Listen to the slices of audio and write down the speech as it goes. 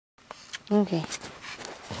Okay.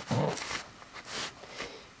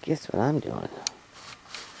 Guess what I'm doing?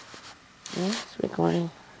 Yes,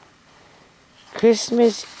 recording.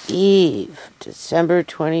 Christmas Eve, December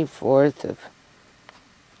 24th of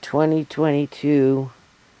 2022.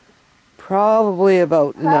 Probably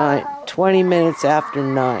about 20 minutes after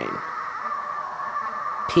 9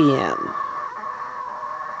 p.m.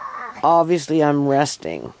 Obviously, I'm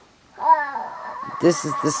resting. This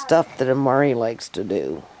is the stuff that Amari likes to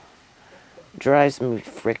do. Drives me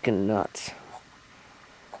frickin' nuts.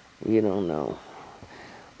 You don't know.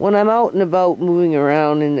 When I'm out and about moving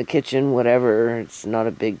around in the kitchen, whatever, it's not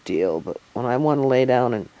a big deal. But when I want to lay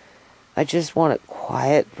down and I just want it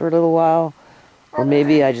quiet for a little while, or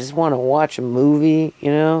maybe I just want to watch a movie,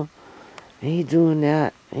 you know, and he's doing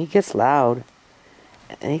that. And he gets loud.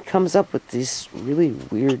 And he comes up with these really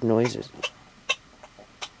weird noises.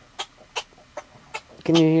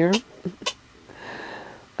 Can you hear him?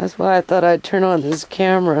 That's why I thought I'd turn on this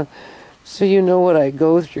camera so you know what I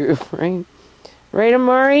go through, right? Right,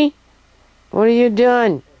 Amari? What are you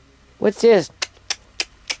doing? What's this?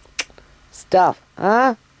 Stuff,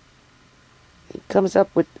 huh?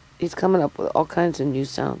 He's coming up with all kinds of new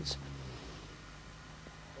sounds.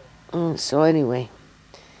 So anyway,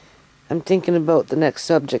 I'm thinking about the next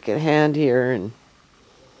subject at hand here, and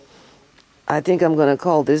I think I'm going to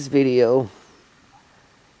call this video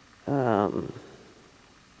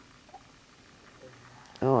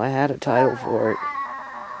I had a title for it.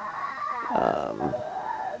 I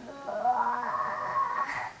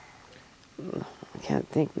can't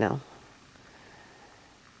think now.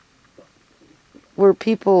 Where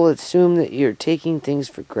people assume that you're taking things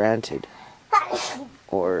for granted.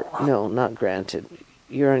 Or, no, not granted.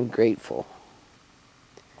 You're ungrateful.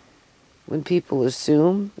 When people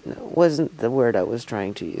assume, wasn't the word I was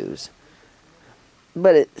trying to use.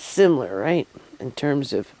 But it's similar, right? In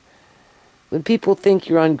terms of when people think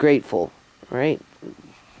you're ungrateful, right?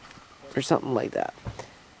 Or something like that.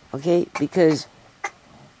 Okay? Because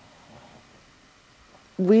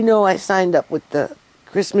we know I signed up with the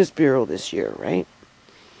Christmas Bureau this year, right?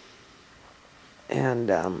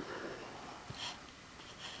 And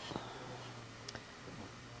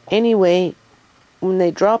anyway, when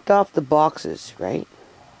they dropped off the boxes, right,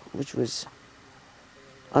 which was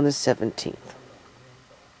on the 17th,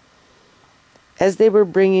 as they were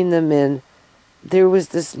bringing them in, there was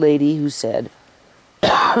this lady who said,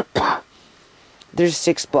 there's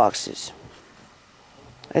 6 boxes.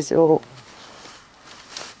 I said, oh,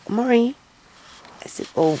 Maury. I said,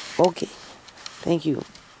 oh, okay. Thank you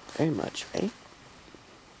very much, right?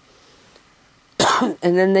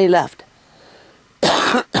 And then they left.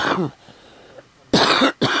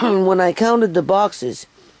 When I counted the boxes,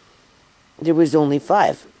 there was only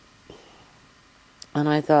 5. And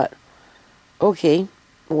I thought, okay,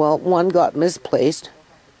 well, one got misplaced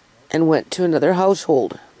and went to another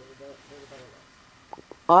household.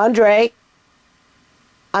 Andre,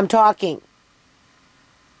 I'm talking.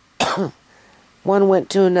 One went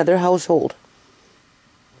to another household.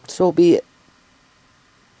 So be it.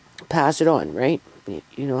 Pass it on, right?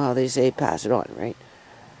 You know how they say pass it on, right?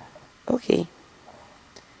 Okay.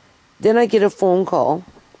 Then I get a phone call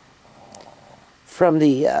from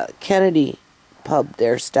the Kennedy pub,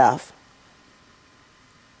 their staff,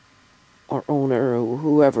 or owner, or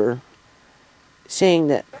whoever, saying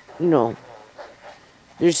that,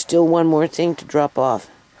 there's still one more thing to drop off,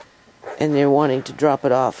 and they're wanting to drop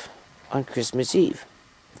it off on Christmas Eve,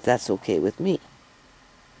 if that's okay with me.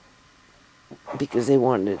 Because they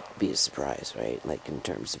wanted it to be a surprise, right? Like in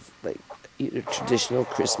terms of like a traditional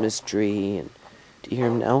Christmas tree. And do you hear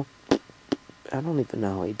him now? I don't even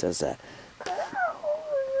know how he does that.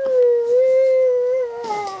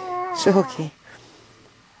 So, okay.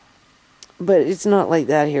 But it's not like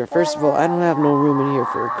that here. First of all, I don't have no room in here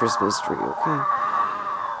for a Christmas tree, okay?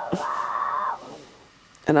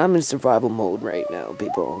 And I'm in survival mode right now,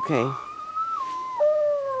 people, okay?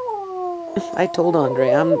 I told Andre,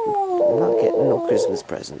 I'm not getting no Christmas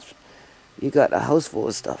presents. You got a house full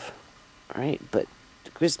of stuff, right? But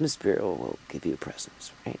the Christmas Bureau will give you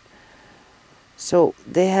presents, right? So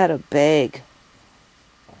they had a bag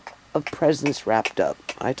of presents wrapped up.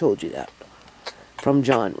 I told you that. From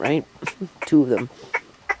John, right? 2 of them.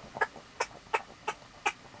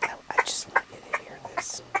 I just want you to hear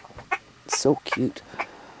this. It's so cute.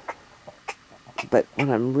 But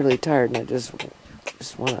when I'm really tired and I just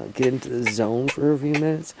want to get into the zone for a few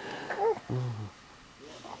minutes.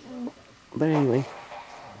 But anyway.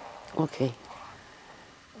 Okay.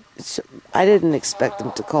 So I didn't expect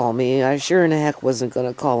them to call me. I sure in the heck wasn't going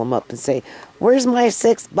to call them up and say, where's my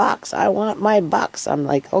 6th box? I want my box. I'm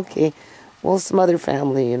like, okay, Well, some other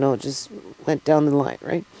family, just went down the line,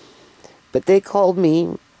 right? But they called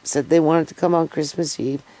me, said they wanted to come on Christmas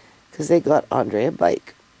Eve because they got Andre a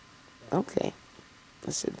bike. Okay.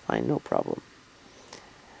 I said, fine, no problem.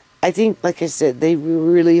 I think, like I said, they were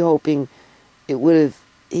really hoping he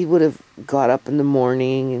would have got up in the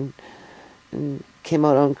morning and came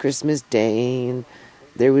out on Christmas Day, and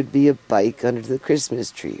there would be a bike under the Christmas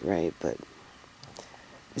tree, right? But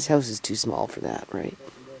his house is too small for that, right?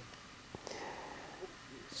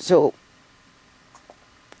 So,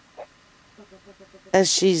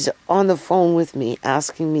 as she's on the phone with me,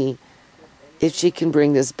 asking me if she can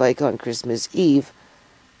bring this bike on Christmas Eve,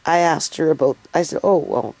 I asked her I said, oh,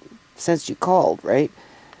 well, since you called, right?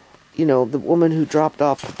 The woman who dropped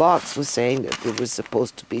off the box was saying that there was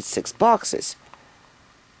supposed to be 6 boxes.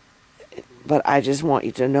 But I just want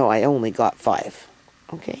you to know I only got 5.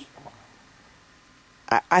 Okay?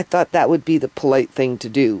 I thought that would be the polite thing to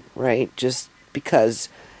do, right? Just because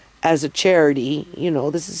as a charity,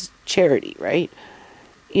 this is charity, right?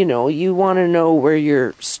 You want to know where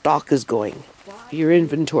your stock is going, your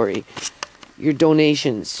inventory, your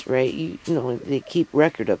donations, right? They keep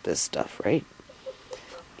record of this stuff, right?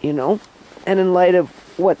 And in light of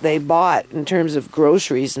what they bought in terms of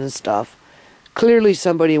groceries and stuff, clearly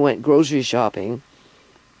somebody went grocery shopping,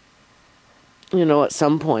 at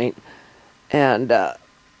some point. And,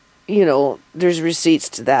 there's receipts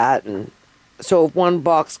to that. And so if one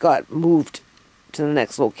box got moved to the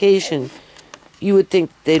next location, you would think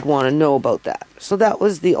they'd want to know about that. So that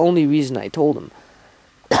was the only reason I told them.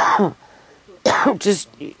 Just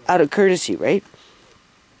out of courtesy, right?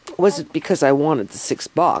 It wasn't because I wanted the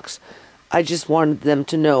 6th box. I just wanted them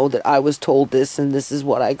to know that I was told this and this is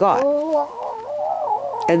what I got.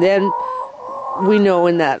 And then we know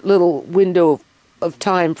in that little window of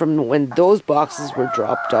time from when those boxes were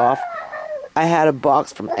dropped off, I had a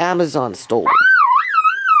box from Amazon stolen.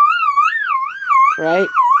 Right?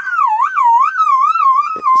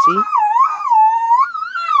 See?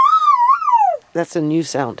 That's a new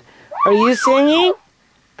sound. Are you singing?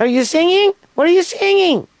 Are you singing? What are you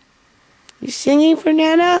singing? You singing for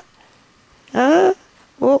Nana? Huh?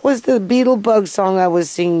 What was the Beetlebug song I was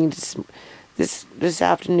singing this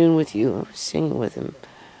afternoon with you? I was singing with him.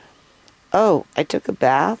 Oh, I took a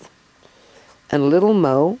bath. And little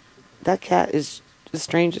Mo, that cat is the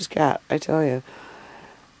strangest cat, I tell you.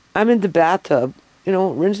 I'm in the bathtub,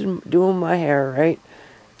 rinsing, doing my hair, right?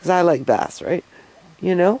 Because I like baths, right?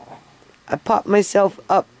 I pop myself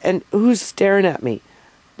up, and who's staring at me?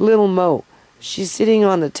 Little Mo. She's sitting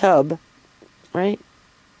on the tub, right?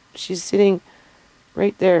 She's sitting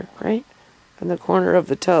right there, right? In the corner of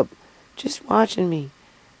the tub, just watching me.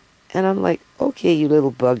 And I'm like, okay, you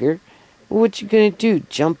little bugger. What you gonna do?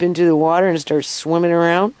 Jump into the water and start swimming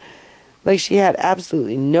around? Like, she had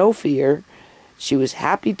absolutely no fear. She was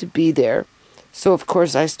happy to be there. So, of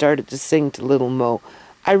course, I started to sing to little Mo.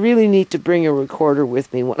 I really need to bring a recorder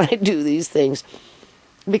with me when I do these things,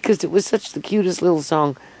 because it was such the cutest little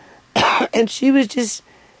song. And she was just,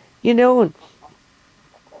 and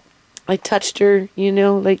I touched her,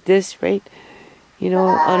 like this, right?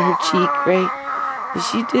 On her cheek, right? And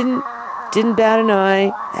she didn't bat an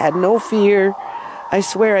eye, had no fear. I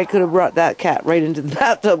swear I could have brought that cat right into the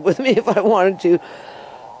bathtub with me if I wanted to.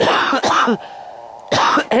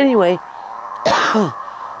 Anyway.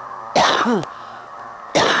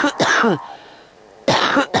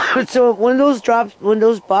 So when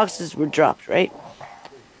those boxes were dropped, right?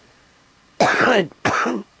 I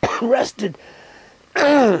rested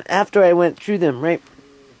after I went through them, right?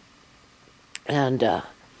 And what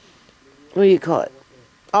do you call it?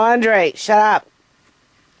 Andre, shut up.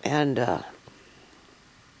 And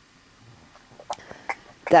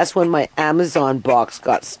that's when my Amazon box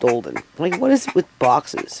got stolen. Like, what is it with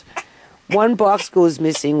boxes? One box goes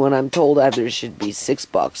missing when I'm told there should be 6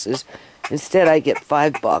 boxes. Instead, I get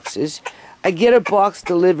 5 boxes. I get a box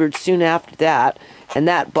delivered soon after that, and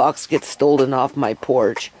that box gets stolen off my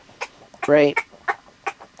porch. Right?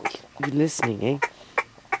 You're listening, eh?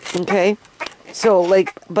 Okay? So,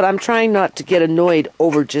 but I'm trying not to get annoyed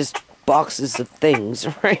over just boxes of things,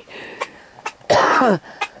 right?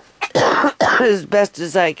 As best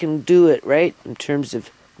as I can do it, right? In terms of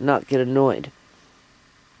not get annoyed.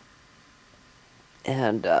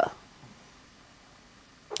 And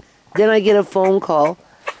then I get a phone call.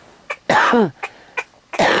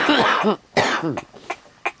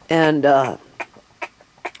 And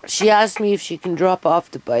she asked me if she can drop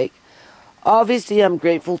off the bike. Obviously, I'm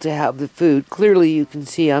grateful to have the food. Clearly, you can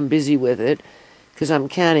see I'm busy with it because I'm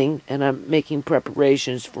canning and I'm making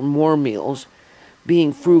preparations for more meals.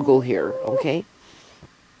 Being frugal here, okay?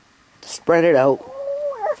 Spread it out.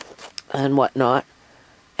 and whatnot,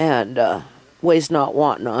 and waste not,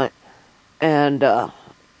 want not. And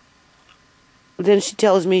then she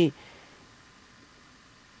tells me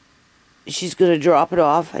she's going to drop it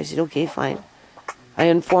off. I said, okay, fine. I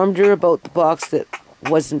informed her about the box that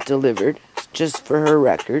wasn't delivered, just for her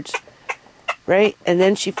records, right? And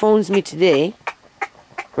then she phones me today,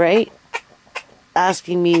 right?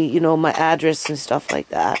 Asking me, you know, my address and stuff like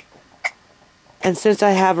that. And since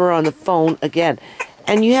I have her on the phone again,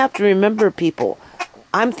 and you have to remember, people,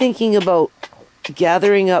 I'm thinking about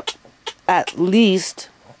gathering up at least,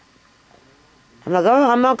 I'm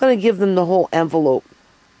not going to give them the whole envelope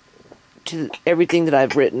to everything that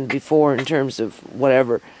I've written before in terms of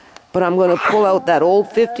whatever, but I'm going to pull out that old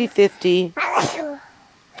 50/50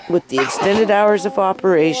 with the extended hours of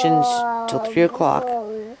operations till 3 o'clock,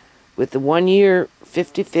 with the 1 year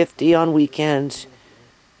 50/50 on weekends,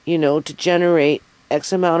 you know, to generate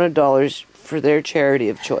X amount of dollars for their charity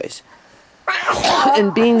of choice.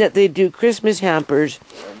 And being that they do Christmas hampers,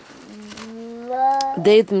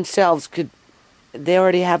 they themselves they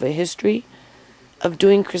already have a history of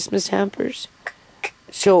doing Christmas hampers.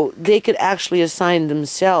 So they could actually assign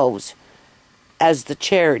themselves as the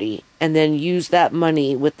charity and then use that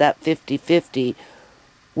money with that 50/50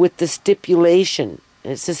 with the stipulation.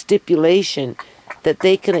 It's a stipulation that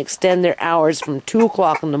they can extend their hours from 2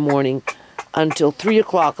 o'clock in the morning until 3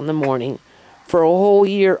 o'clock in the morning for a whole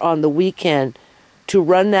year on the weekend to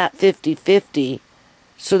run that 50/50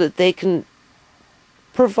 so that they can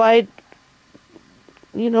provide,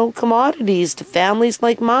 you know, commodities to families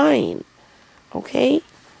like mine. Okay?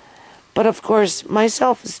 But of course, my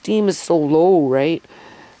self-esteem is so low, right?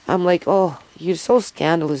 I'm like, oh, you're so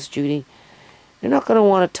scandalous, Judy. They're not going to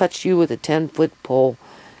want to touch you with a 10-foot pole.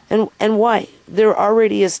 And why? They're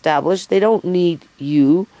already established. They don't need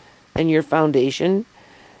you and your foundation,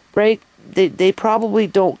 right? They probably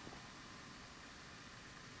don't.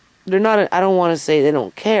 They're not, I don't want to say they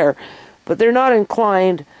don't care, but they're not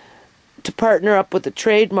inclined to partner up with a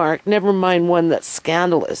trademark, never mind one that's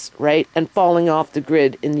scandalous, right? And falling off the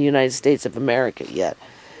grid in the United States of America yet.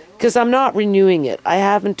 Because I'm not renewing it. I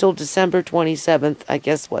have until December 27th. I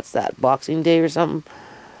guess, what's that, Boxing Day or something?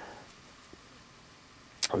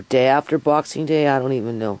 Or day after Boxing Day, I don't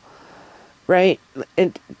even know. Right?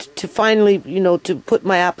 And to finally, you know, to put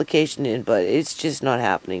my application in, but it's just not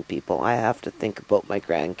happening, people. I have to think about my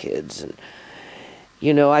grandkids, and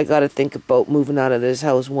you know, I got to think about moving out of this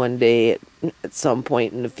house one day at some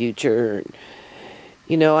point in the future. And,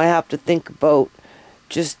 you know, I have to think about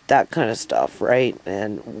just that kind of stuff, right?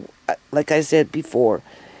 And like I said before,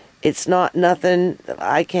 it's not nothing that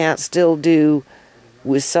I can't still do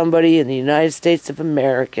with somebody in the United States of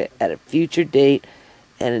America at a future date.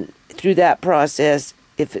 And through that process,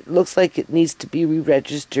 if it looks like it needs to be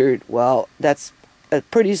re-registered, well, that's a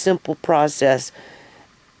pretty simple process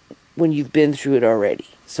when you've been through it already.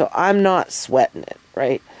 So I'm not sweating it,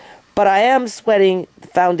 right? But I am sweating the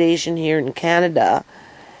foundation here in Canada,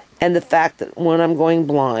 and the fact that, one, I'm going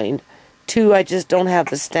blind, two, I just don't have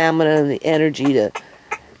the stamina and the energy to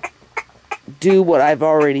do what I've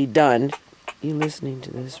already done. You listening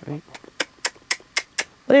to this, right?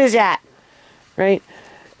 What is that? Right?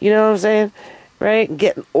 You know what I'm saying? Right?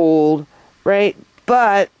 Getting old, right?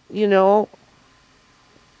 But, you know,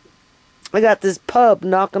 I got this pub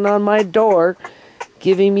knocking on my door,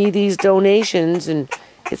 giving me these donations, and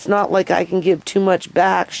it's not like I can give too much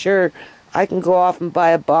back. Sure, I can go off and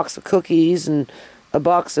buy a box of cookies and a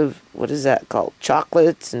box of, what is that called,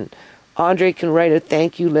 chocolates, and Andre can write a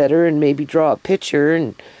thank you letter and maybe draw a picture,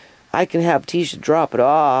 and I can have Tisha drop it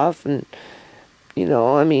off, and, you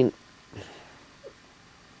know, I mean,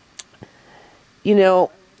 you know,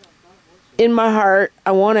 in my heart,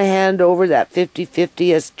 I want to hand over that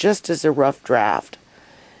 50/50 as just as a rough draft,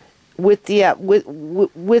 with the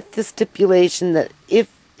with the stipulation that if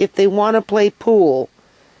they want to play pool,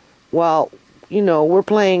 well, you know, we're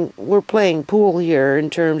playing pool here in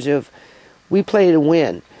terms of we play to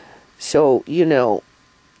win. So, you know,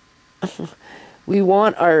 we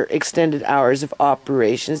want our extended hours of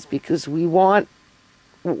operations because we want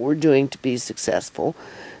what we're doing to be successful,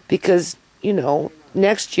 because, you know,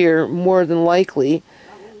 next year, more than likely,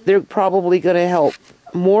 they're probably going to help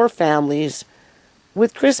more families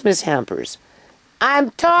with Christmas hampers.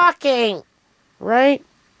 I'm talking, right?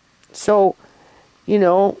 So, you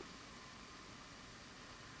know,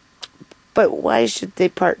 but why should they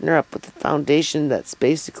partner up with a foundation that's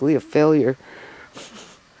basically a failure?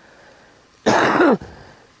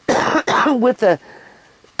 With a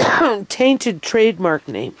tainted trademark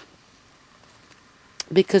name,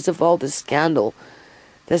 because of all the scandal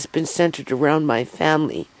that's been centered around my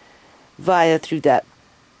family through that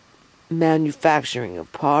manufacturing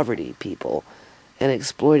of poverty, people, and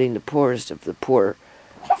exploiting the poorest of the poor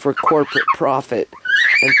for corporate profit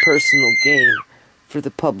and personal gain for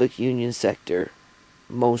the public union sector,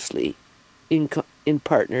 mostly in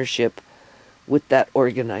partnership with that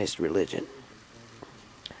organized religion.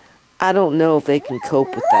 I don't know if they can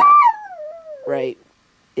cope with that, right?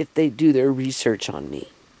 If they do their research on me.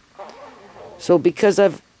 So because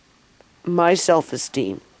of my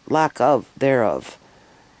self-esteem, lack of thereof,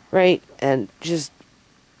 right? And just,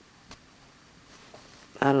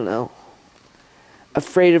 I don't know,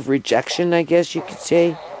 afraid of rejection, I guess you could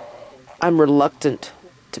say, I'm reluctant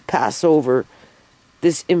to pass over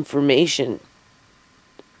this information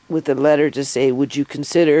with a letter to say, would you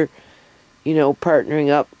consider, partnering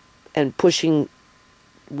up and pushing,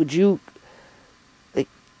 would you, like,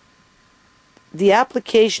 the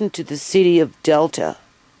application to the city of Delta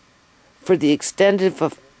for the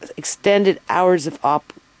extended hours of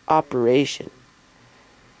operation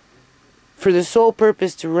for the sole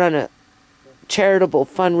purpose to run a charitable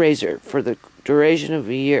fundraiser for the duration of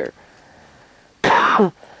a year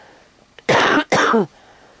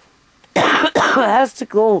has to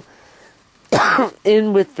go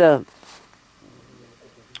in with the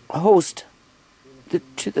host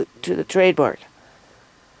to the trademark.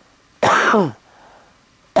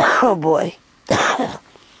 Oh boy.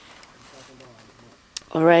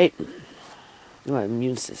 All right. My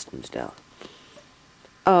immune system's down.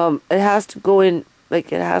 It has to go in,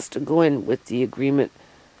 with the agreement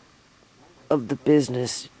of the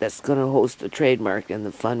business that's going to host the trademark and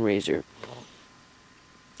the fundraiser.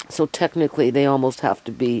 So technically, they almost have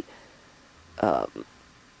to be,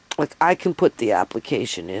 I can put the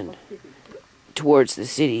application in towards the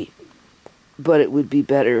city, but it would be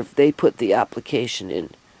better if they put the application in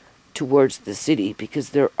towards the city because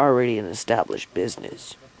they're already an established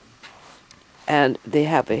business. And they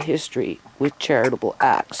have a history with charitable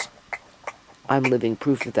acts. I'm living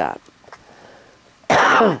proof of that.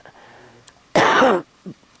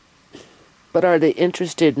 But are they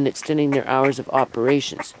interested in extending their hours of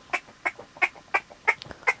operations?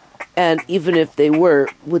 And even if they were,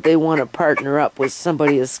 would they want to partner up with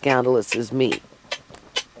somebody as scandalous as me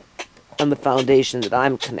and the foundation that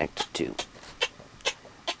I'm connected to,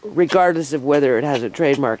 regardless of whether it has a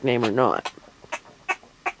trademark name or not?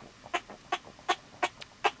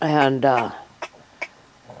 And I'm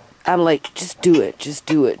like, just do it, just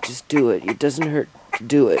do it, just do it. It doesn't hurt to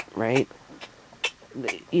do it, right?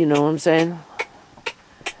 You know what I'm saying?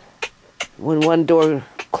 When one door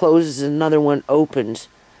closes, another one opens.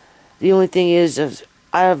 The only thing is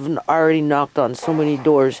I have already knocked on so many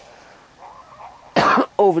doors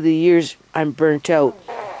over the years. I'm burnt out.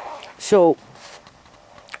 So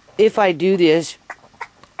if I do this,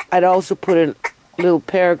 I'd also put a little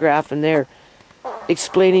paragraph in there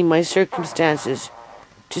explaining my circumstances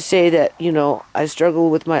to say that, I struggle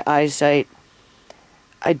with my eyesight.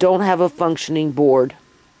 I don't have a functioning board.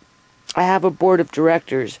 I have a board of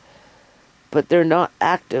directors, but they're not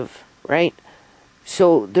active, right?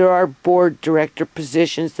 So there are board director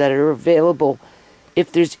positions that are available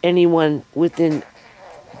if there's anyone within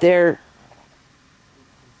their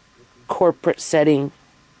corporate setting,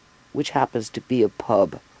 which happens to be a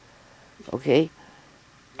pub, okay?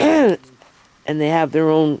 And they have their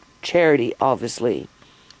own charity, obviously,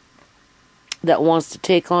 that wants to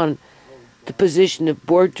take on the position of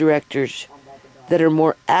board directors that are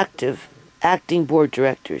more active, acting board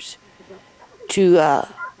directors, to,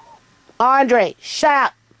 Andre, shut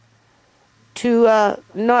up! To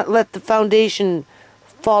not let the foundation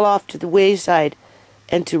fall off to the wayside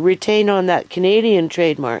and to retain on that Canadian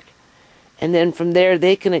trademark. And then from there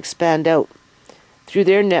they can expand out through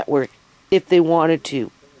their network if they wanted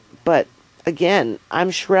to. But again,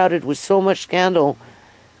 I'm shrouded with so much scandal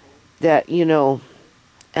that,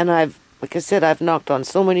 and like I said, I've knocked on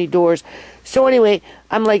so many doors. So anyway,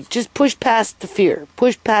 I'm like, just push past the fear,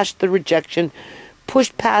 push past the rejection,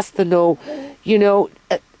 push past the no,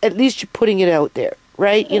 at least you're putting it out there,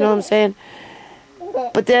 right? You know what I'm saying?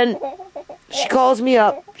 But then she calls me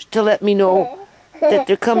up to let me know that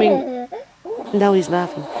they're coming. Now he's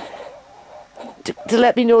laughing. To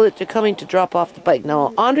let me know that they're coming to drop off the bike.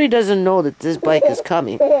 Now, Andre doesn't know that this bike is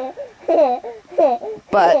coming,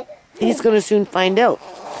 but he's going to soon find out.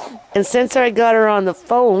 And since I got her on the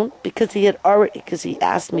phone, because he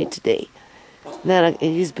asked me today, then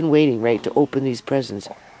he's been waiting, right, to open these presents.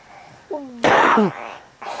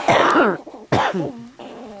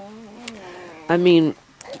 I mean,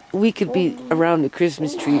 we could be around the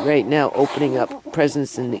Christmas tree right now opening up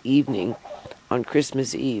presents in the evening on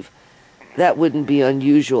Christmas Eve. That wouldn't be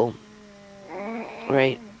unusual,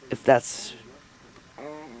 right? If that's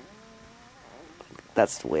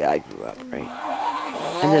That's the way I grew up, right?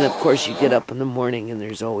 And then, of course, you get up in the morning and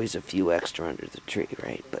there's always a few extra under the tree,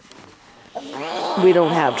 right? But we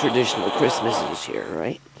don't have traditional Christmases here,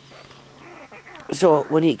 right? So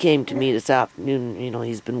when he came to me this afternoon,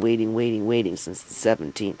 he's been waiting since the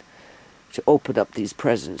 17th to open up these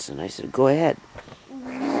presents. And I said, go ahead.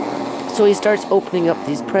 So he starts opening up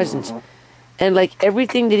these presents. And like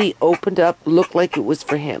everything that he opened up looked like it was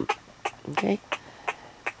for him. Okay?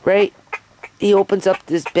 Right? He opens up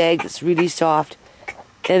this bag that's really soft.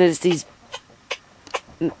 And it's these,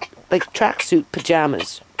 like, tracksuit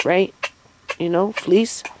pajamas, right?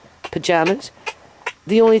 Fleece pajamas.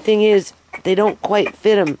 The only thing is, they don't quite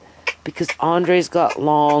fit him because Andre's got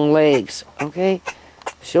long legs, okay?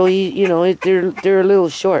 So they're a little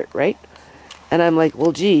short, right? And I'm like,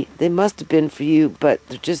 well, gee, they must have been for you, but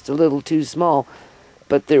they're just a little too small.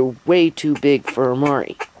 But they're way too big for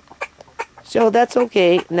Amari. So that's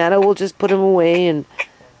okay. Nana will just put them away and,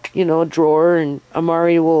 a drawer, and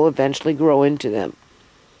Amari will eventually grow into them.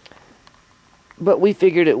 But we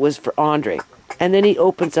figured it was for Andre. And then he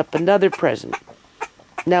opens up another present.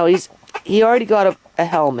 Now he already got a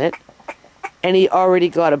helmet, and he already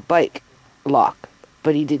got a bike lock,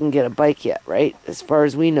 but he didn't get a bike yet, right? As far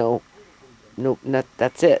as we know, nope,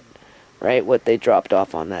 that's it, right? What they dropped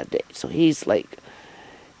off on that day. So he's like,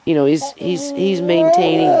 he's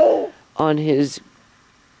maintaining on his,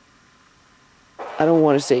 I don't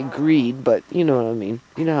want to say greed, but you know what I mean.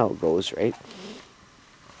 You know how it goes, right?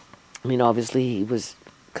 I mean, obviously he was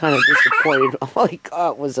kind of disappointed. All he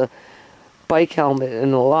got was a bike helmet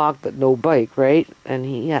and a lock, but no bike, right? And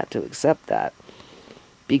he had to accept that.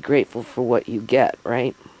 Be grateful for what you get,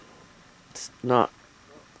 right? It's not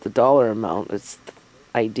the dollar amount, it's the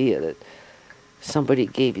idea that somebody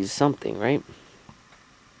gave you something, right?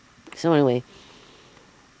 So anyway,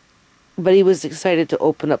 but he was excited to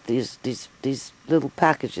open up these little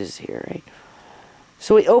packages here, right?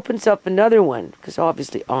 So he opens up another one, because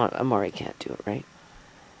obviously Amari can't do it, right?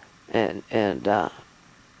 And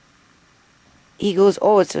he goes,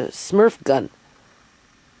 oh, it's a Smurf gun.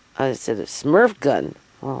 I said, a Smurf gun?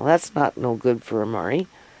 Well, that's not no good for Amari,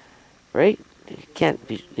 right?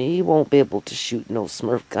 He won't be able to shoot no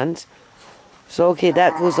Smurf guns. So, okay,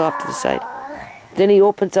 that goes off to the side. Then he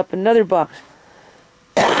opens up another box.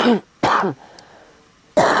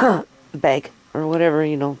 Bag, or whatever,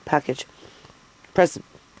 package. Present.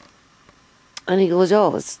 And he goes,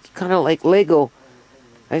 oh, it's kind of like Lego.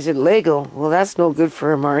 I said, Lego? Well, that's no good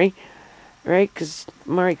for Amari, right? Because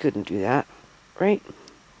Amari couldn't do that, right?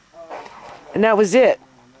 And that was it.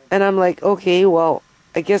 And I'm like, okay, well,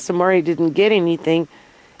 I guess Amari didn't get anything.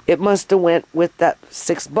 It must have went with that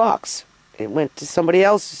 6 box. It went to somebody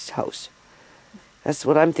else's house. That's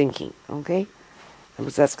what I'm thinking, okay?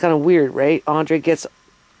 That's kind of weird, right? Andre gets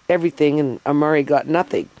everything and Amari got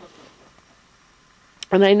nothing.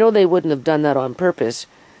 And I know they wouldn't have done that on purpose,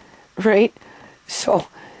 right? So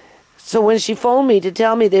when she phoned me to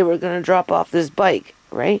tell me they were going to drop off this bike,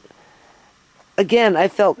 right? Again, I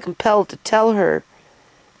felt compelled to tell her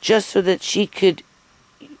just so that she could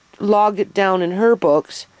log it down in her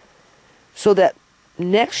books so that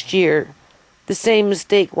next year the same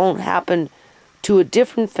mistake won't happen to a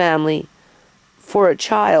different family for a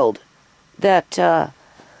child that, boy,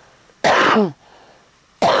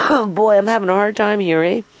 I'm having a hard time here,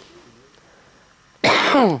 eh?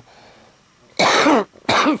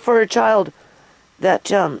 For a child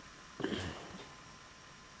that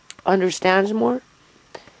understands more.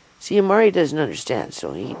 See, Amari doesn't understand,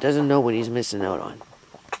 so he doesn't know what he's missing out on.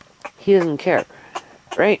 He doesn't care,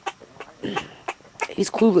 right? He's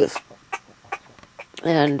clueless.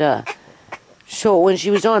 And so when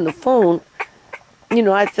she was on the phone,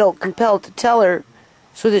 I felt compelled to tell her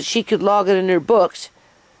so that she could log it in her books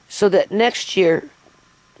so that next year,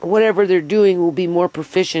 whatever they're doing will be more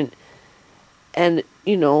proficient and,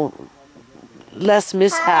 less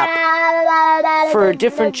mishap for a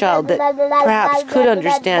different child that perhaps could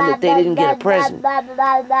understand that they didn't get a present.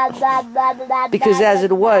 Because as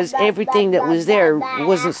it was, everything that was there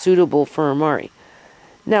wasn't suitable for Amari.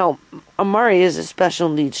 Now, Amari is a special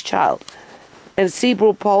needs child, and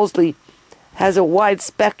cerebral palsy has a wide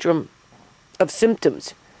spectrum of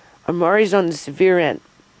symptoms. Amari's on the severe end.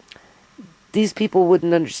 These people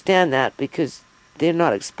wouldn't understand that because they're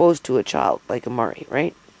not exposed to a child like Amari,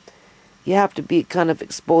 right? You have to be kind of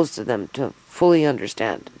exposed to them to fully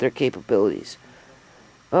understand their capabilities.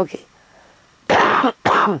 Okay.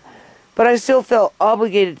 But I still felt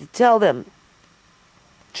obligated to tell them,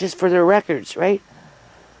 just for their records, right?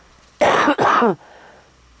 I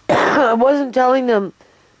wasn't telling them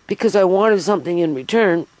because I wanted something in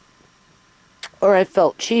return, or I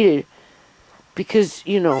felt cheated. Because,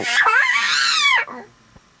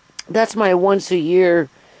 that's my once a year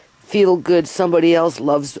feel good somebody else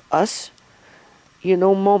loves us,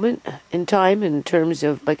 moment in time, in terms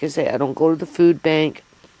of, like I say, I don't go to the food bank,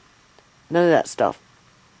 none of that stuff.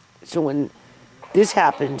 So when this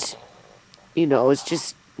happens,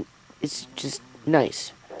 it's just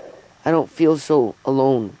nice. I don't feel so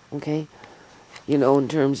alone, okay? In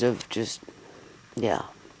terms of just, yeah.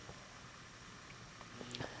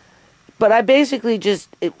 But I basically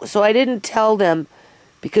so I didn't tell them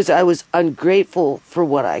because I was ungrateful for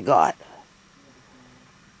what I got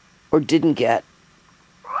or didn't get.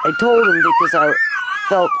 I told them because I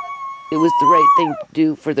felt it was the right thing to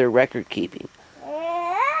do for their record keeping.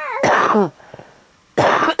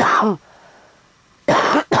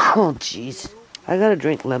 Oh, jeez. I gotta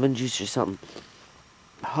drink lemon juice or something.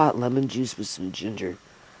 Hot lemon juice with some ginger.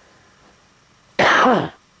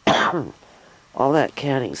 All that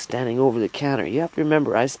canning, standing over the counter. You have to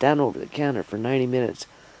remember, I stand over the counter for 90 minutes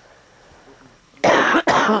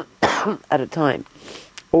at a time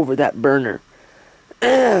over that burner.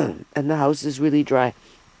 And the house is really dry.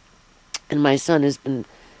 And my son has been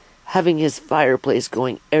having his fireplace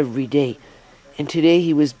going every day. And today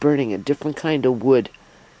he was burning a different kind of wood.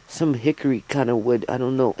 Some hickory kind of wood. I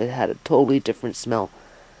don't know. It had a totally different smell.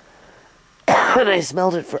 And I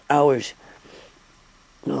smelled it for hours.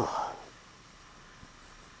 Ugh.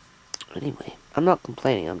 Anyway, I'm not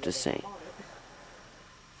complaining, I'm just saying.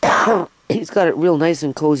 He's got it real nice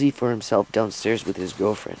and cozy for himself downstairs with his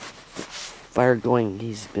girlfriend. Fire going,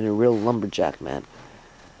 he's been a real lumberjack man.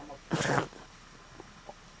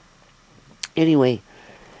 Anyway,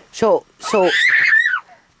 so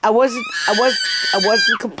I wasn't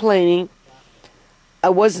complaining. I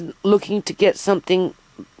wasn't looking to get something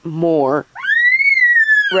more,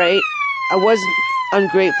 right? I wasn't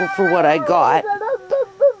ungrateful for what I got.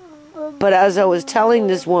 But as I was telling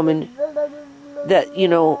this woman that,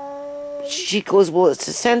 she goes, well, it's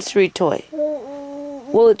a sensory toy.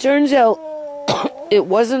 Well, it turns out it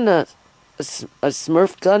wasn't a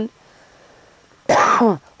Smurf gun.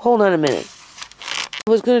 Hold on a minute.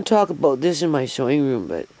 I was going to talk about this in my sewing room,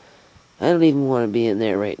 but I don't even want to be in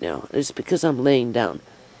there right now. It's because I'm laying down.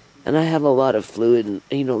 And I have a lot of fluid, and,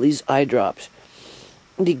 these eye drops.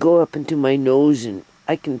 They go up into my nose, and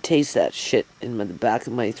I can taste that shit in the back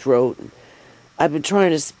of my throat. And I've been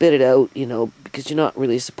trying to spit it out, because you're not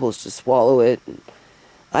really supposed to swallow it. And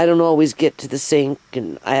I don't always get to the sink,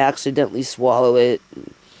 and I accidentally swallow it.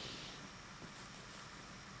 And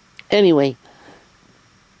anyway,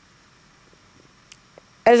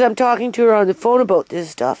 as I'm talking to her on the phone about this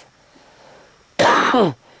stuff,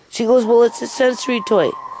 she goes, well, it's a sensory toy.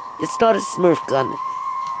 It's not a Smurf gun.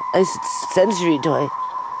 I said, sensory toy.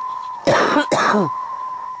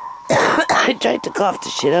 I tried to cough the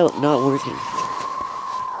shit out, not working.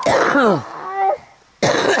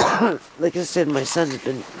 Like I said, my son has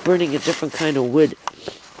been burning a different kind of wood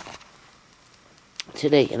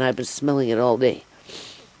today, and I've been smelling it all day.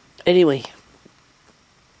 Anyway,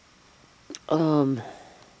 I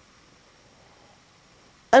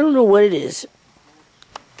don't know what it is.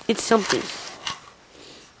 It's something.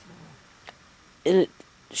 And it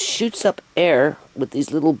shoots up air with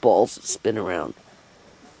these little balls that spin around.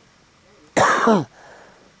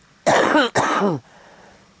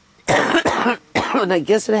 And I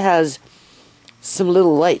guess it has some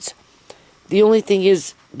little lights. The only thing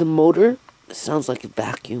is, the motor sounds like a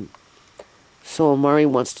vacuum. So Amari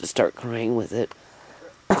wants to start crying with it.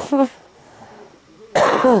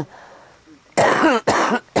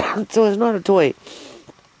 So it's not a toy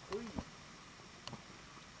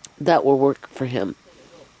that will work for him.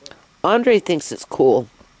 Andre thinks it's cool,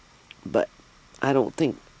 but I don't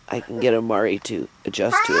think I can get Amari to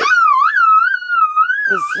adjust to it.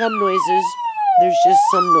 Because there's just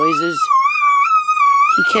some noises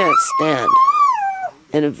he can't stand.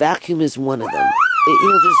 And a vacuum is one of them.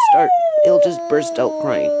 He'll just burst out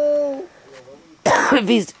crying. If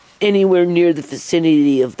he's anywhere near the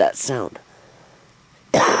vicinity of that sound.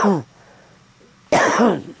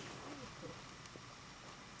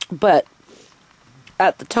 But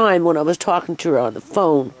at the time when I was talking to her on the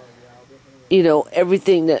phone,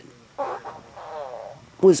 everything that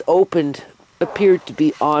was opened appeared to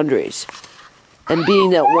be Andre's. And being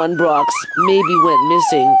that one box maybe went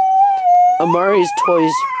missing, Amari's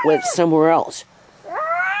toys went somewhere else.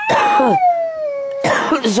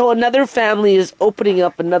 So another family is opening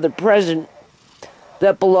up another present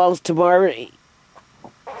that belongs to Amari,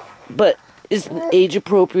 but isn't age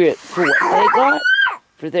appropriate for what they got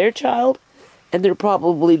for their child, and they're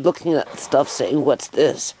probably looking at stuff saying, what's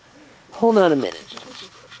this? Hold on a minute.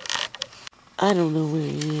 I don't know where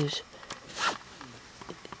he is.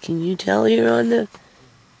 Can you tell you're on the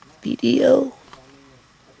video?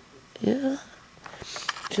 Yeah.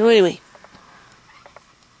 So anyway.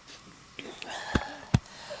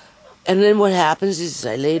 And then what happens is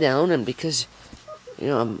I lay down, and because,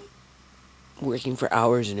 I'm working for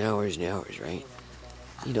hours and hours and hours, right?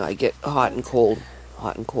 I get hot and cold,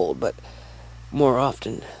 but more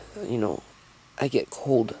often, I get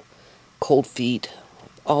cold feet,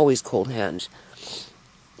 always cold hands.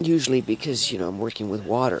 Usually because, I'm working with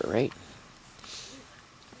water, right?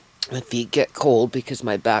 My feet get cold because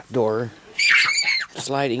my back door,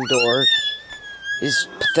 sliding door, is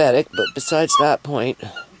pathetic, but besides that point,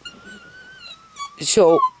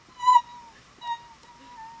 so,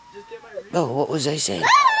 what was I saying?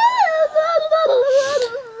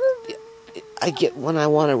 When I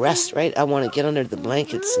want to rest, right? I want to get under the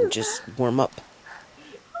blankets and just warm up.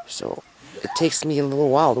 So, it takes me a little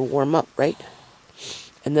while to warm up, right?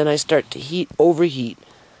 And then I start to overheat.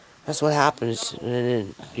 That's what happens, and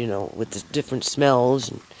then, with the different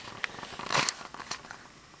smells,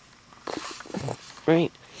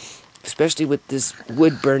 right? Especially with this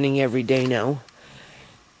wood burning every day now.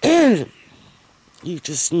 And you've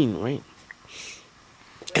just seen, right?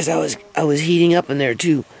 Because I was heating up in there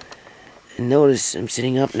too. And notice I'm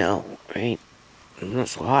sitting up now, right? I'm not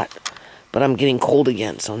so hot. But I'm getting cold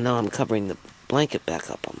again, so now I'm covering the blanket back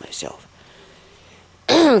up on myself.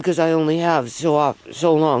 Because I only have so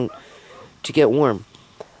long to get warm.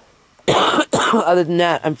 Other than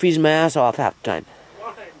that, I'm freezing my ass off half the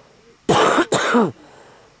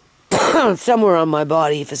time. Somewhere on my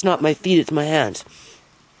body. If it's not my feet, it's my hands.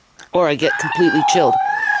 Or I get completely chilled.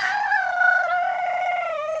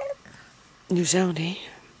 New sound, eh?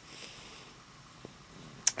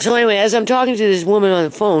 So anyway, as I'm talking to this woman on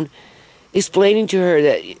the phone, explaining to her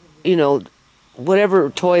that, whatever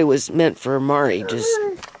toy was meant for Mari just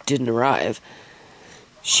didn't arrive,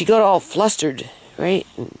 she got all flustered, right?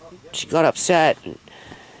 And she got upset,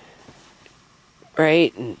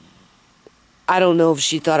 right? And I don't know if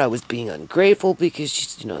she thought I was being ungrateful because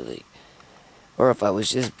she's, or if I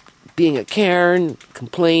was just being a Karen,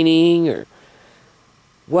 complaining, or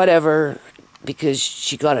whatever, because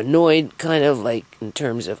she got annoyed, kind of like in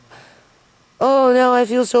terms of, oh, now I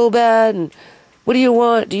feel so bad, and what do you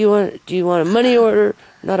want? Do you want a money order?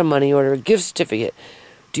 Not a money order, a gift certificate.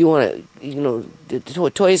 Do you want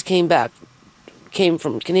the toys came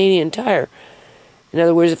from Canadian Tire. In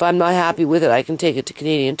other words, if I'm not happy with it, I can take it to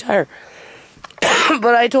Canadian Tire.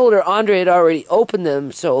 But I told her Andre had already opened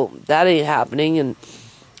them, so that ain't happening, and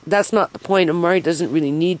that's not the point. Amari doesn't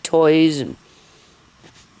really need toys, and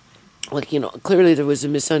clearly there was a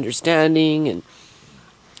misunderstanding, and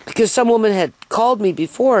because some woman had called me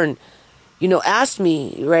before and asked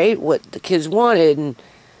me, right, what the kids wanted, and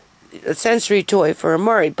a sensory toy for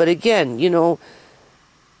Amari. But again,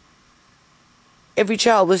 every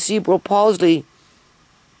child with cerebral palsy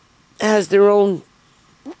has their own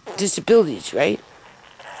disabilities, right?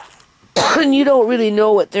 And you don't really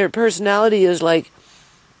know what their personality is like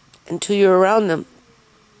until you're around them,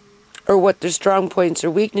 or what their strong points or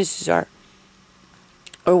weaknesses are,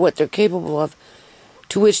 or what they're capable of,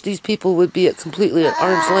 to which these people would be completely at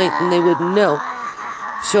arm's length and they wouldn't know.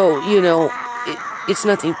 So, it's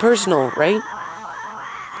nothing personal, right?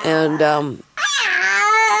 And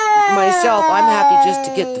myself, I'm happy just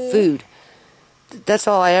to get the food. That's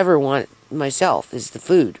all I ever want myself, is the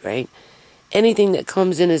food, right? Anything that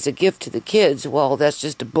comes in as a gift to the kids, well, that's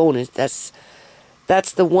just a bonus.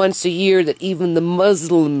 That's the once a year that even the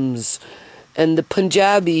Muslims and the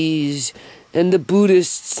Punjabis and the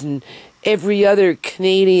Buddhists and every other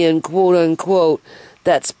Canadian, quote unquote,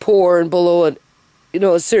 that's poor and below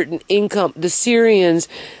a certain income, the Syrians,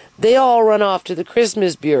 they all run off to the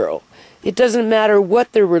Christmas Bureau. It doesn't matter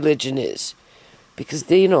what their religion is, because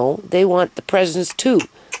they want the presents too,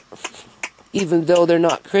 even though they're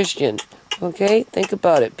not Christian. Okay? Think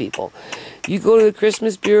about it, people. You go to the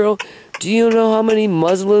Christmas Bureau, do you know how many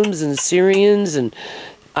Muslims and Syrians and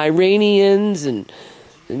Iranians and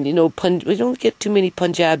we don't get too many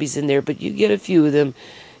Punjabis in there, but you get a few of them.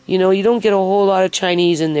 You don't get a whole lot of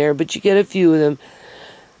Chinese in there, but you get a few of them.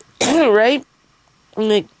 Right?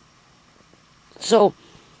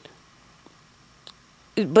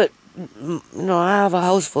 But I have a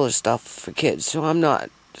house full of stuff for kids, so I'm not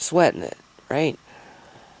sweating it, right?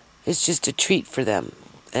 It's just a treat for them.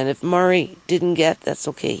 And if Murray didn't get, that's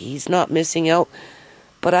okay. He's not missing out.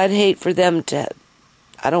 But I'd hate for them to,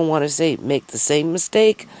 I don't want to say make the same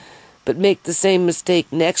mistake, but make the same mistake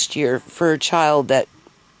next year for a child that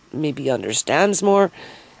maybe understands more,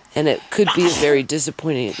 and it could be a very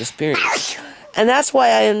disappointing experience. And that's why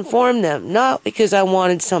I informed them, not because I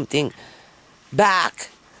wanted something back,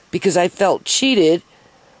 because I felt cheated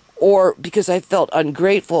or because I felt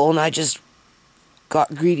ungrateful and I just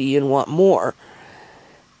got greedy and want more.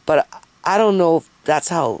 But I don't know if that's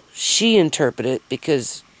how she interpreted it,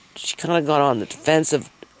 because she kind of got on the defensive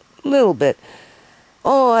a little bit.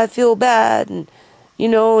 Oh, I feel bad, and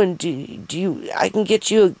and do you? I can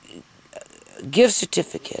get you a gift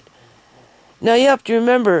certificate. Now you have to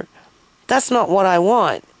remember, that's not what I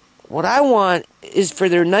want. What I want is for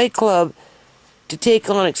their nightclub to take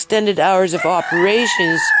on extended hours of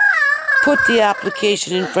operations, put the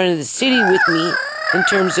application in front of the city with me in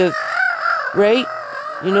terms of, right?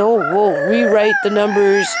 We'll rewrite the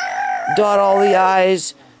numbers, dot all the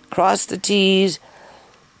I's, cross the T's,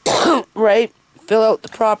 right? Fill out the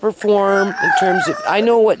proper form in terms of, I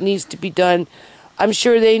know what needs to be done. I'm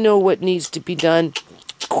sure they know what needs to be done.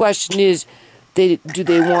 The question is, do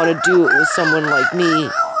they want to do it with someone like me,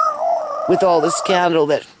 with all the scandal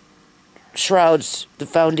that shrouds the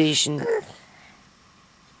foundation?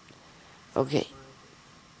 Okay.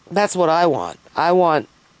 That's what I want. I want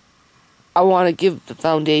to give the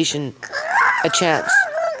foundation a chance.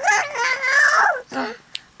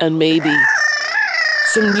 And maybe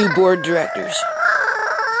some new board directors.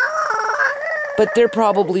 But they're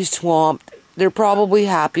probably swamped. They're probably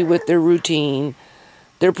happy with their routine.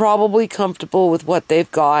 They're probably comfortable with what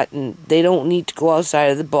they've got, and they don't need to go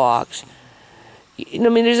outside of the box.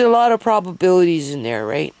 There's a lot of probabilities in there,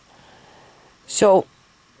 right? So,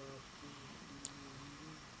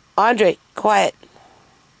 Andre, quiet.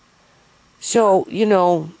 So,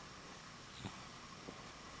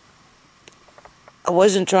 I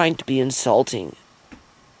wasn't trying to be insulting.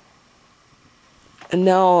 And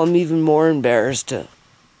now I'm even more embarrassed to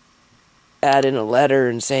add in a letter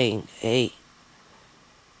and saying, hey,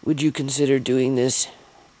 would you consider doing this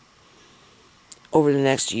over the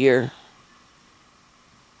next year?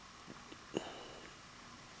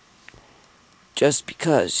 Just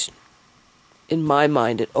because, in my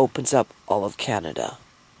mind, it opens up all of Canada.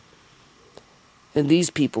 And these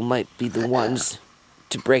people might be the ones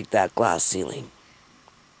to break that glass ceiling.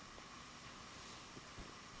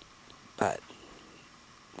 But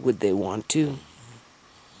would they want to?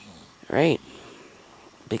 Right?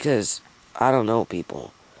 Because, I don't know,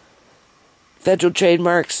 people. Federal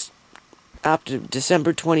trademarks, after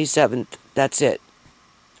December 27th, that's it.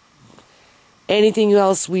 Anything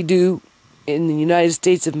else we do in the United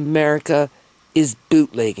States of America is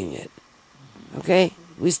bootlegging it. Okay?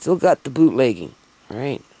 We still got the bootlegging.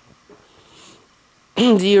 Right?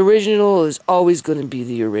 The original is always going to be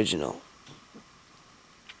the original.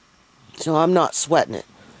 So I'm not sweating it.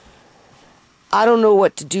 I don't know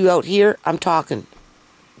what to do out here. I'm talking.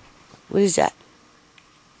 What is that?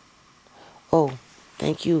 Oh,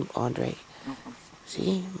 thank you, Andre.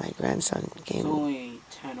 See, my grandson came. It's only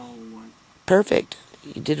 10:01. Perfect.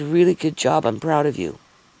 You did a really good job. I'm proud of you.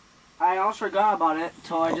 I almost forgot about it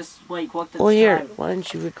until I just looked at the time. Well, here, why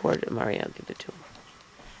don't you record it, Mario? I'll give it to him.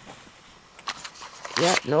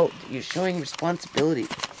 Yeah, no, you're showing responsibility.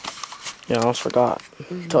 Yeah, I almost forgot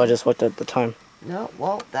until I just looked at the time. No,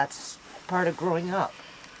 well, that's part of growing up.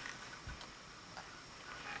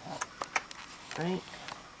 Right?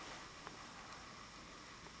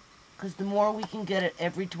 Because the more we can get it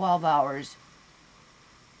every 12 hours,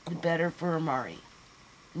 the better for Amari.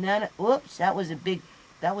 Nana, whoops, that was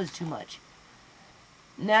too much.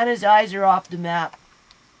 Nana's eyes are off the map.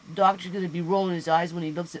 The doctor's going to be rolling his eyes when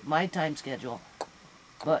he looks at my time schedule.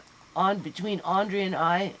 But between Andre and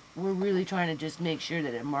I, we're really trying to just make sure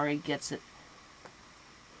that Amari gets it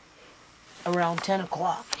around 10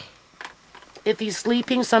 o'clock. If he's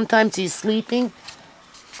sleeping, sometimes he's sleeping,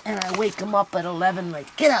 and I wake him up at 11,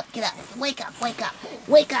 like, get up, wake up, wake up,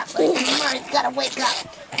 wake up. Amari's gotta wake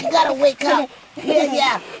up. You gotta wake up.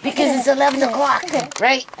 Yeah, because it's 11 o'clock,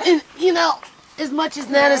 right? As much as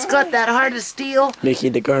Nana's got that heart of steel. Mickey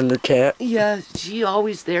the gardener cat. Yeah, she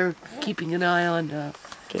always there keeping an eye on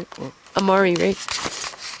Amari, right?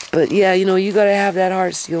 But yeah, you gotta have that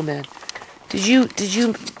heart of steel, man.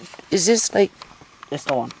 Is this like... It's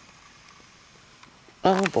the one.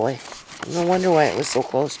 Oh boy. No wonder why it was so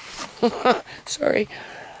close. Sorry.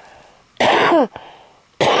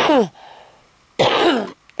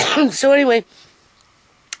 So anyway,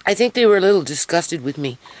 I think they were a little disgusted with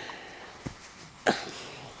me.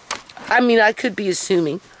 I mean, I could be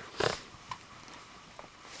assuming.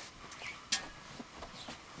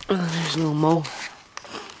 Oh, there's little Mo.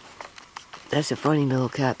 That's a funny little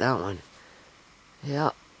cat, that one.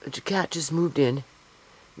 Yeah, the cat just moved in,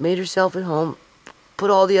 made herself at home,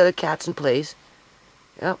 put all the other cats in place.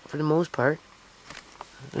 Yeah, for the most part.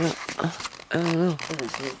 I don't know.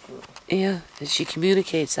 Yeah, she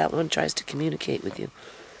communicates. That one tries to communicate with you.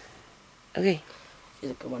 Okay.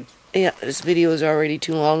 He's a good one. Yeah, this video is already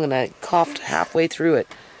too long and I coughed halfway through it.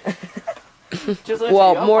 Just wait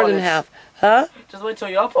Well, till you more upload than it. half. Huh? Just wait till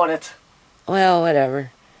you upload it. Well,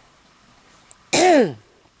 whatever.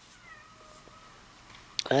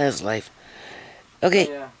 That's life. Okay.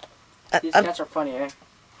 Yeah. These I'm, cats are funny, eh?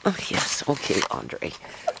 oh, yes. Okay, Andre.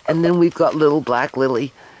 And then we've got little Black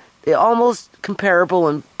Lily. They're almost comparable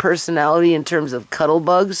in personality in terms of cuddle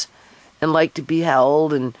bugs and like to be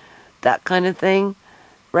held and that kind of thing.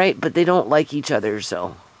 Right? But they don't like each other,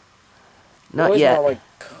 so. Not yet. More, like,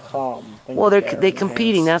 calm. Well, they're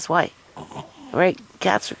competing, that's why. Right?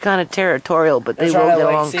 Cats are kind of territorial, but they will trying get to,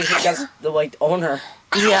 like, along. see who gets the, like, owner.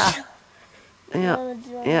 Yeah. Yeah.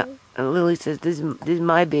 Yeah. And Lily says, this is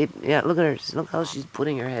my baby. Yeah, look at her. Look how she's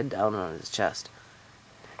putting her head down on his chest.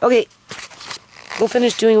 Okay. Go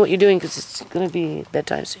finish doing what you're doing because it's going to be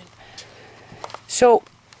bedtime soon. So,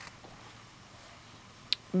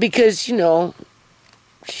 because, you know,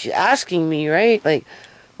 she's asking me, right? Like,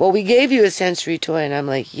 well, we gave you a sensory toy. And I'm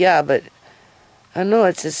like, yeah, but I don't know.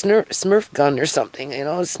 It's a Smurf gun or something. You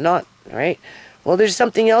know, it's not, right? Well, there's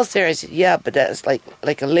something else there. I said, yeah, but that's like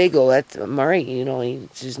a Lego. That's Murray, you know,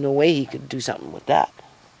 there's no way he could do something with that.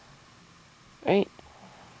 Right?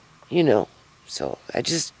 You know. So I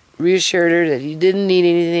just reassured her that he didn't need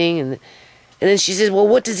anything. And then she says, well,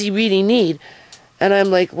 what does he really need? And I'm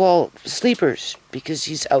like, well, sleepers, because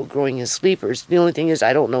he's outgrowing his sleepers. The only thing is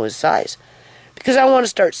I don't know his size. Because I want to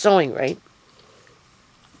start sewing, right?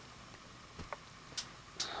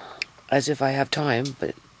 As if I have time,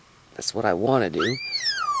 but that's what I want to do.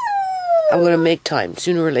 I'm going to make time.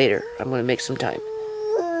 Sooner or later, I'm going to make some time.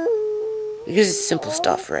 Because it's simple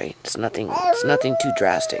stuff, right? It's nothing too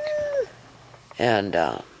drastic. And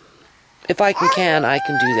if I can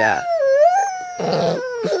do that.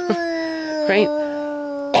 Right?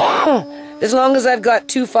 As long as I've got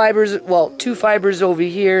two fibers over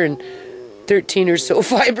here and 13 or so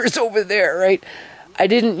fibers over there, right? I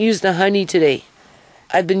didn't use the honey today.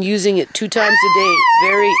 I've been using it 2 times a day,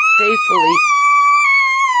 very faithfully.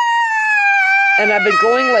 And I've been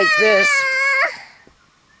going like this,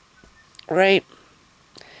 right?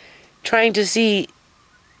 Trying to see,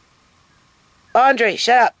 Andre,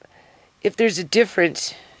 shut up. If there's a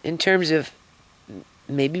difference in terms of,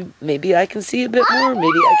 maybe I can see a bit more, maybe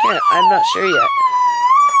I can't. I'm not sure yet.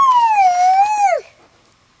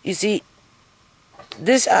 You see,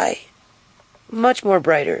 this eye, much more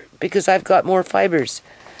brighter because I've got more fibers.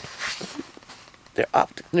 They're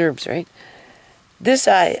optic nerves, right? This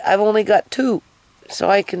eye, I've only got 2, so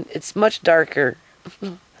it's much darker.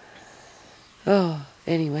 Oh,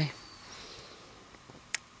 anyway.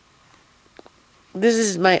 This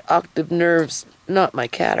is my optic nerves, not my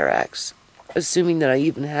cataracts, assuming that I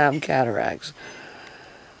even have cataracts.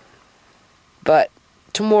 But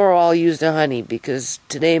tomorrow I'll use the honey because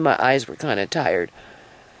today my eyes were kind of tired.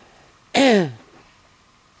 And,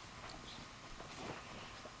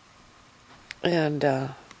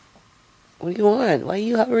 what do you want? Why are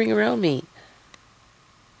you hovering around me?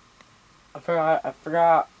 I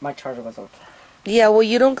forgot my charger was out. Yeah, well,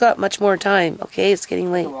 you don't got much more time, okay? It's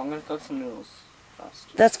getting late. Okay, well, I'm gonna cook some noodles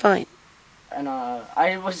first. That's fine. And,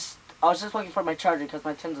 I was just looking for my charger because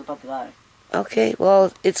my tin's about to die. Okay,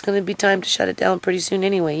 well, it's gonna be time to shut it down pretty soon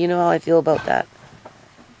anyway. You know how I feel about that.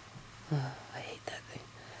 I hate that thing.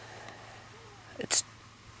 It's...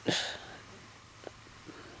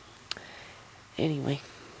 Anyway.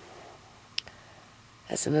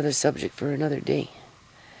 That's another subject for another day.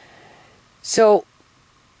 So,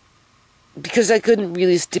 because I couldn't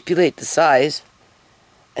really stipulate the size,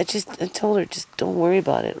 I told her, just don't worry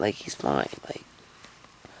about it. Like, he's fine. Like,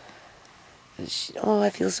 and she, oh, I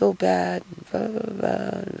feel so bad. Blah, blah,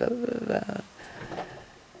 blah, blah, blah, blah.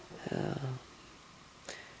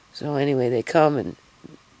 So anyway, they come and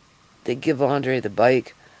they give Andre the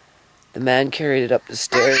bike. The man carried it up the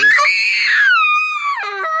stairs.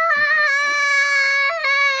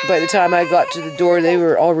 By the time I got to the door, they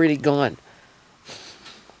were already gone.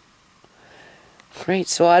 Right,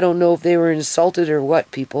 so I don't know if they were insulted or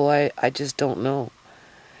what, people. I just don't know.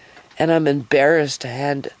 And I'm embarrassed to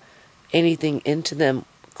hand anything into them,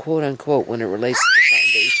 quote unquote, when it relates to the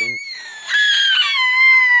foundation.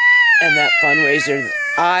 And that fundraiser that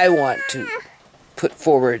I want to put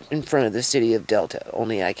forward in front of the city of Delta.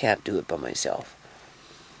 Only I can't do it by myself.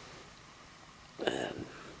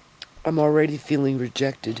 I'm already feeling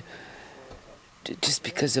rejected just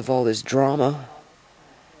because of all this drama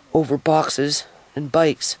over boxes and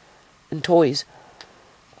bikes and toys.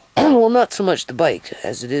 Well, not so much the bike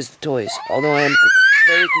as it is the toys, although I am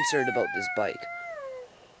very concerned about this bike.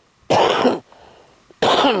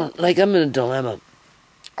 Like, I'm in a dilemma.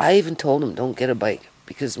 I even told him, don't get a bike.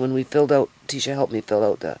 Because when we filled out, Tisha helped me fill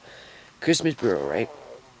out the Christmas bureau, right?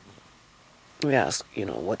 We asked,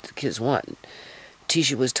 what the kids want. And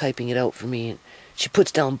Tisha was typing it out for me, and she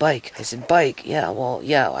puts down bike. I said, bike? Yeah, well,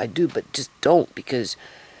 yeah, I do, but just don't, because,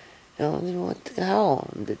 what the hell?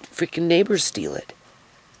 The freaking neighbors steal it.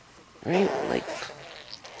 Right? Like,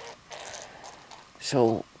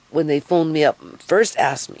 so when they phoned me up, first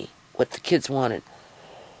asked me what the kids wanted.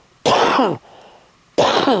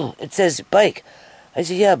 It says bike. I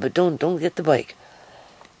said, yeah, but don't get the bike.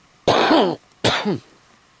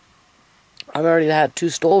 I've already had 2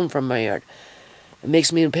 stolen from my yard. It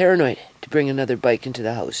makes me paranoid to bring another bike into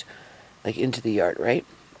the house, like into the yard, right?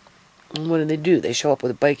 And what do? They show up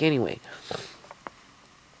with a bike anyway.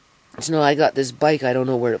 So no, I got this bike, I don't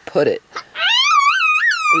know where to put it. Because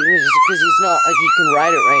he's not like he can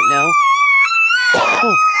ride it right now.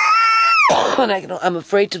 And I'm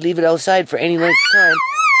afraid to leave it outside for any length of time.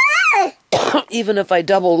 Even if I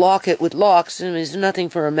double lock it with locks, there's nothing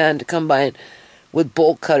for a man to come by with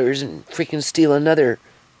bolt cutters and freaking steal another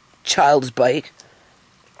child's bike.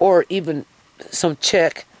 Or even some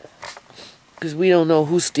chick. Because we don't know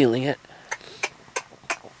who's stealing it.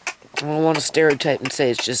 I don't want to stereotype and say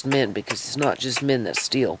it's just men, because it's not just men that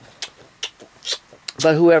steal.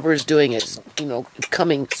 But whoever is doing it is,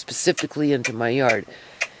 coming specifically into my yard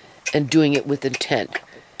and doing it with intent.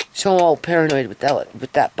 So I'm all paranoid with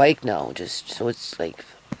that bike now. Just so it's like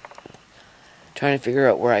trying to figure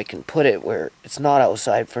out where I can put it, where it's not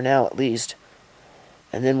outside for now at least.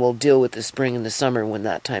 And then we'll deal with the spring and the summer when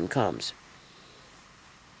that time comes.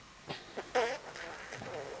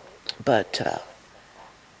 But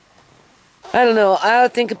I don't know. I'll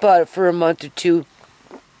think about it for a month or two.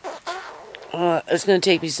 It's going to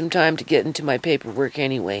take me some time to get into my paperwork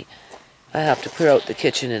anyway. I have to clear out the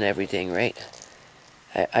kitchen and everything, right?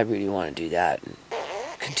 I really want to do that and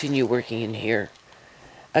continue working in here.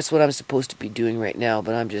 That's what I'm supposed to be doing right now,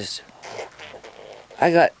 but I'm just...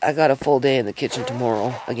 I got a full day in the kitchen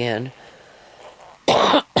tomorrow again.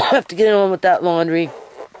 I have to get on with that laundry.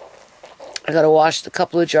 I got to wash the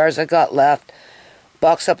couple of jars I got left.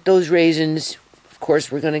 Box up those raisins. Of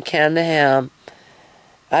course, we're going to can the ham.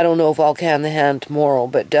 I don't know if I'll can the ham tomorrow,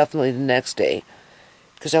 but definitely the next day.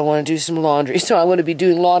 Because I want to do some laundry. So I'm going to be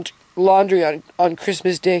doing laundry on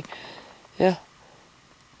Christmas Day. Yeah.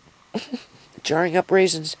 Jarring up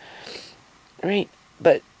raisins. Right.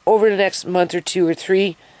 But over the next month or 2 or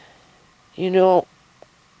 3,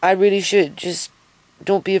 I really should just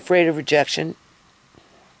don't be afraid of rejection.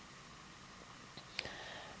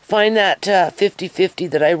 Find that 50-50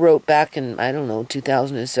 that I wrote back in,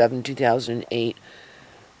 2007, 2008.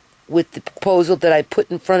 With the proposal that I put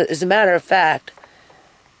in front of... As a matter of fact,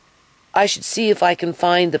 I should see if I can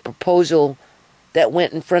find the proposal that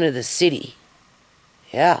went in front of the city.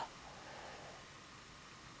 Yeah.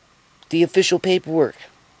 The official paperwork.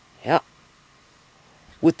 Yeah.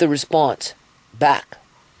 With the response back.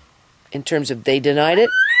 In terms of they denied it.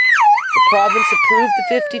 The province approved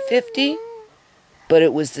the 50-50. But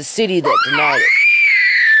it was the city that denied it.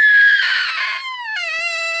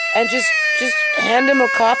 And just hand them a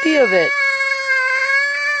copy of it.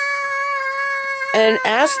 And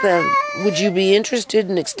ask them, would you be interested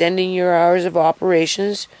in extending your hours of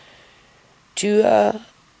operations to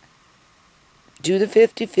do the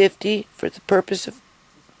 50-50 for the purpose of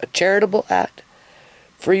a charitable act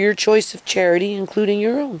for your choice of charity, including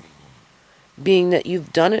your own, being that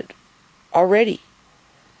you've done it already.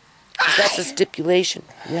 That's a stipulation.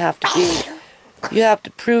 You have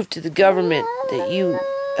to prove to the government that you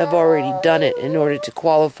have already done it in order to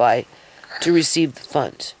qualify to receive the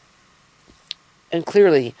funds. And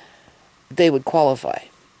clearly, they would qualify.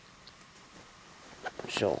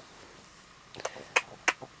 So,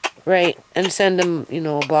 right, and send them,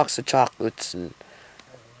 a box of chocolates and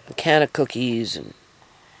a can of cookies and,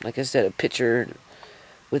 like I said, a picture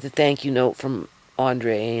with a thank you note from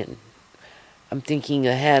Andre. And I'm thinking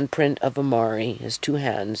a handprint of Amari, his 2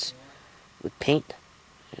 hands with paint.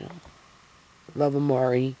 Love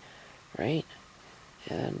Amari, right?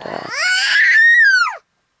 And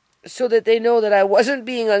so that they know that I wasn't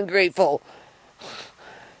being ungrateful.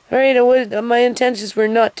 Right? My intentions were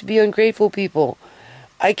not to be ungrateful, people.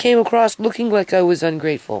 I came across looking like I was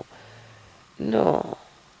ungrateful. No,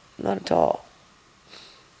 not at all.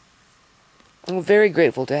 I'm very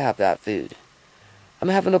grateful to have that food. I'm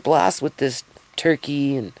having a blast with this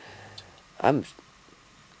turkey, and I'm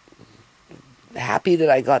happy that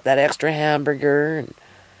I got that extra hamburger, and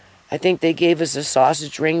I think they gave us a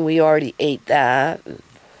sausage ring. We already ate that. And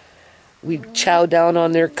we chowed down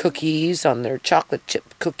on their cookies, on their chocolate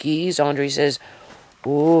chip cookies. Andre says,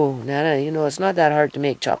 Oh, Nana, you know, it's not that hard to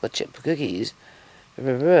make chocolate chip cookies.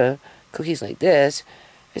 Cookies like this.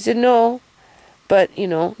 I said, no, but, you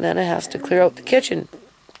know, Nana has to clear out the kitchen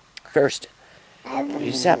first.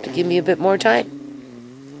 You just have to give me a bit more time.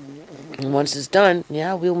 And once it's done,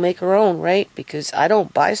 yeah, we'll make our own, right? Because I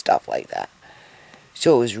don't buy stuff like that.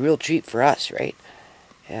 So it was a real treat for us, right?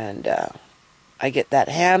 And I get that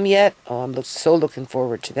ham yet. Oh, I'm so looking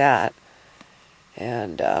forward to that.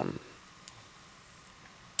 And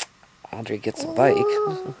Audrey gets a bike.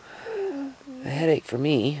 A headache for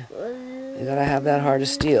me. You gotta have that heart of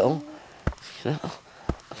steel. You know?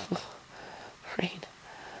 Right?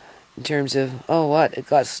 In terms of, oh, what? It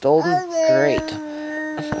got stolen? Great.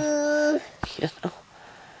 You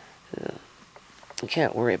know? You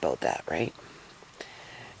can't worry about that, right?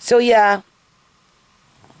 So, yeah.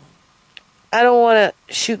 I don't want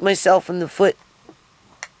to shoot myself in the foot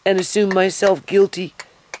and assume myself guilty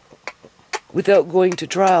without going to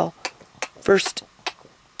trial first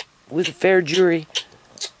with a fair jury.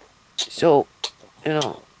 So, you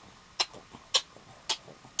know,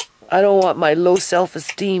 I don't want my low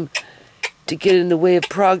self-esteem to get in the way of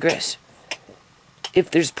progress.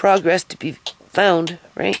 If there's progress to be found,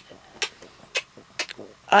 right?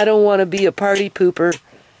 I don't want to be a party pooper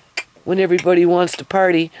when everybody wants to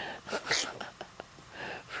party.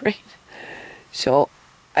 Right? So,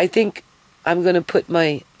 I think I'm going to put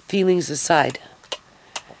my feelings aside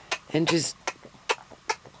and just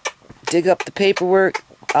dig up the paperwork.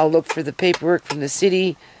 I'll look for the paperwork from the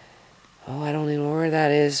city. Oh, I don't even know where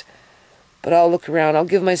that is. But I'll look around. I'll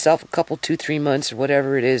give myself a couple, 2-3 months or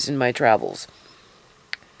whatever it is in my travels.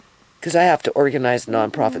 Because I have to organize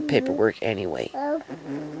nonprofit paperwork anyway.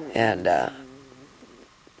 And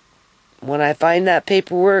when I find that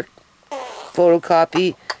paperwork,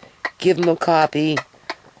 photocopy, give them a copy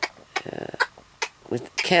with a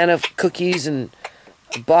can of cookies and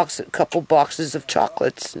a couple boxes of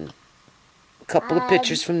chocolates and a couple of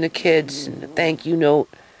pictures from the kids and a thank you note,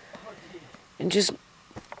 and just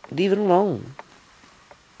leave it alone,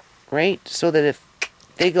 right? So that if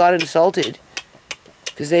they got insulted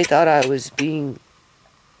because they thought I was being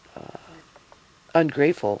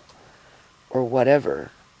ungrateful or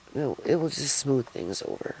whatever, it will just smooth things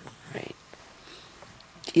over, right?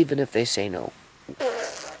 Even if they say no.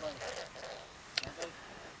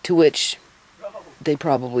 To which they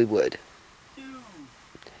probably would.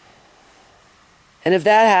 And if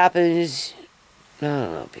that happens, I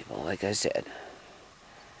don't know, people, like I said,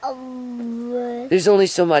 there's only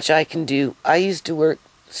so much I can do. I used to work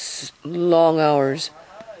long hours,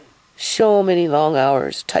 so many long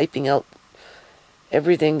hours, typing out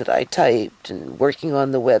everything that I typed and working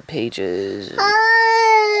on the web pages and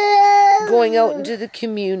going out into the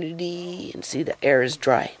community. And see, the air is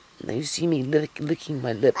dry. Now you see me licking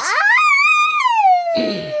my lips.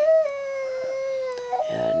 And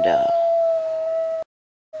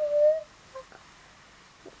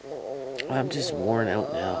I'm just worn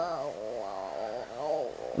out now.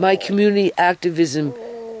 My community activism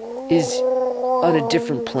is on a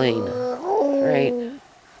different plane, right?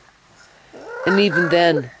 And even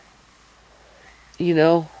then, you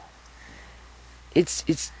know,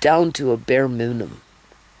 it's down to a bare minimum,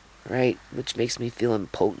 right? Which makes me feel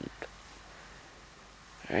impotent,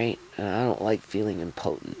 right? And I don't like feeling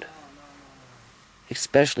impotent,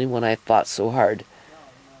 especially when I fought so hard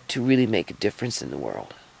to really make a difference in the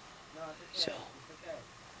world. So,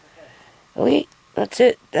 wait, that's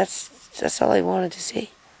it. That's all I wanted to say,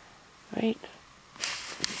 right?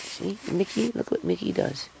 See, Mickey, look what Mickey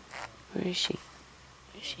does. Where is she?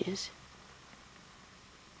 There she is.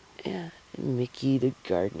 Yeah, Mickey the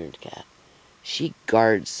gardener cat. She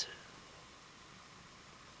guards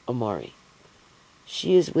Amari.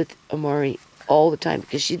 She is with Amari all the time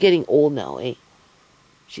because she's getting old now, eh?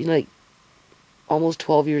 She's like almost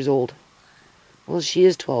 12 years old. Well, she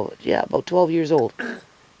is 12. Yeah, about 12 years old.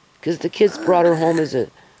 Because the kids brought her home as a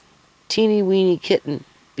teeny weeny kitten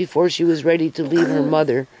before she was ready to leave her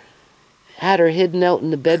mother. Had her hidden out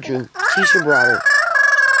in the bedroom. Tisha brought her.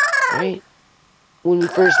 Right? When we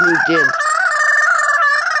first moved in.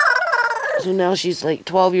 So now she's like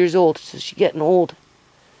 12 years old. So she's getting old.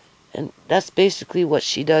 And that's basically what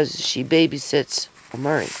she does. She babysits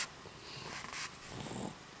Amari.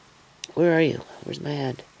 Where are you? Where's my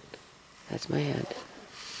hand? That's my hand.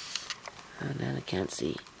 Oh, now I can't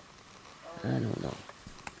see. I don't know.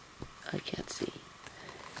 I can't see.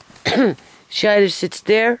 She either sits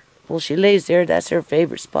there. Well, she lays there. That's her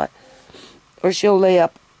favorite spot. Or she'll lay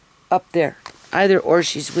up there. Either or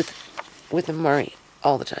she's with Amari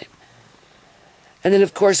all the time. And then,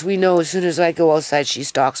 of course, we know as soon as I go outside, she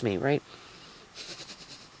stalks me, right?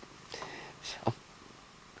 So,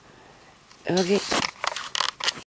 Okay.